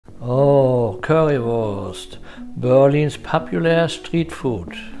Currywurst, Berlin's popular street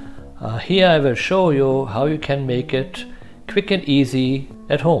food. Here I will show you how you can make it quick and easy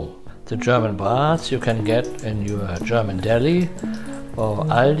at home. The German brats you can get in your German deli or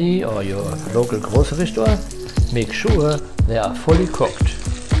Aldi or your local grocery store. Make sure they are fully cooked.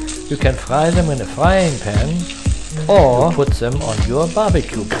 You can fry them in a frying pan or put them on your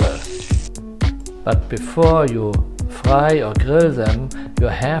barbecue grill. But before you fry or grill them, you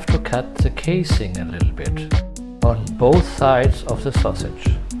have to cut the casing a little bit on both sides of the sausage.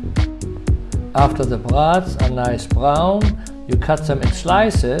 After the brats are nice brown, you cut them in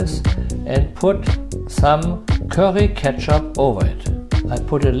slices and put some curry ketchup over it. I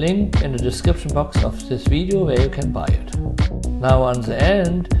put a link in the description box of this video where you can buy it. Now on the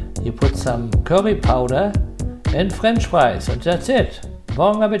end you put some curry powder and French fries, and that's it.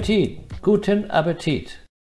 Bon appetit! Guten Appetit!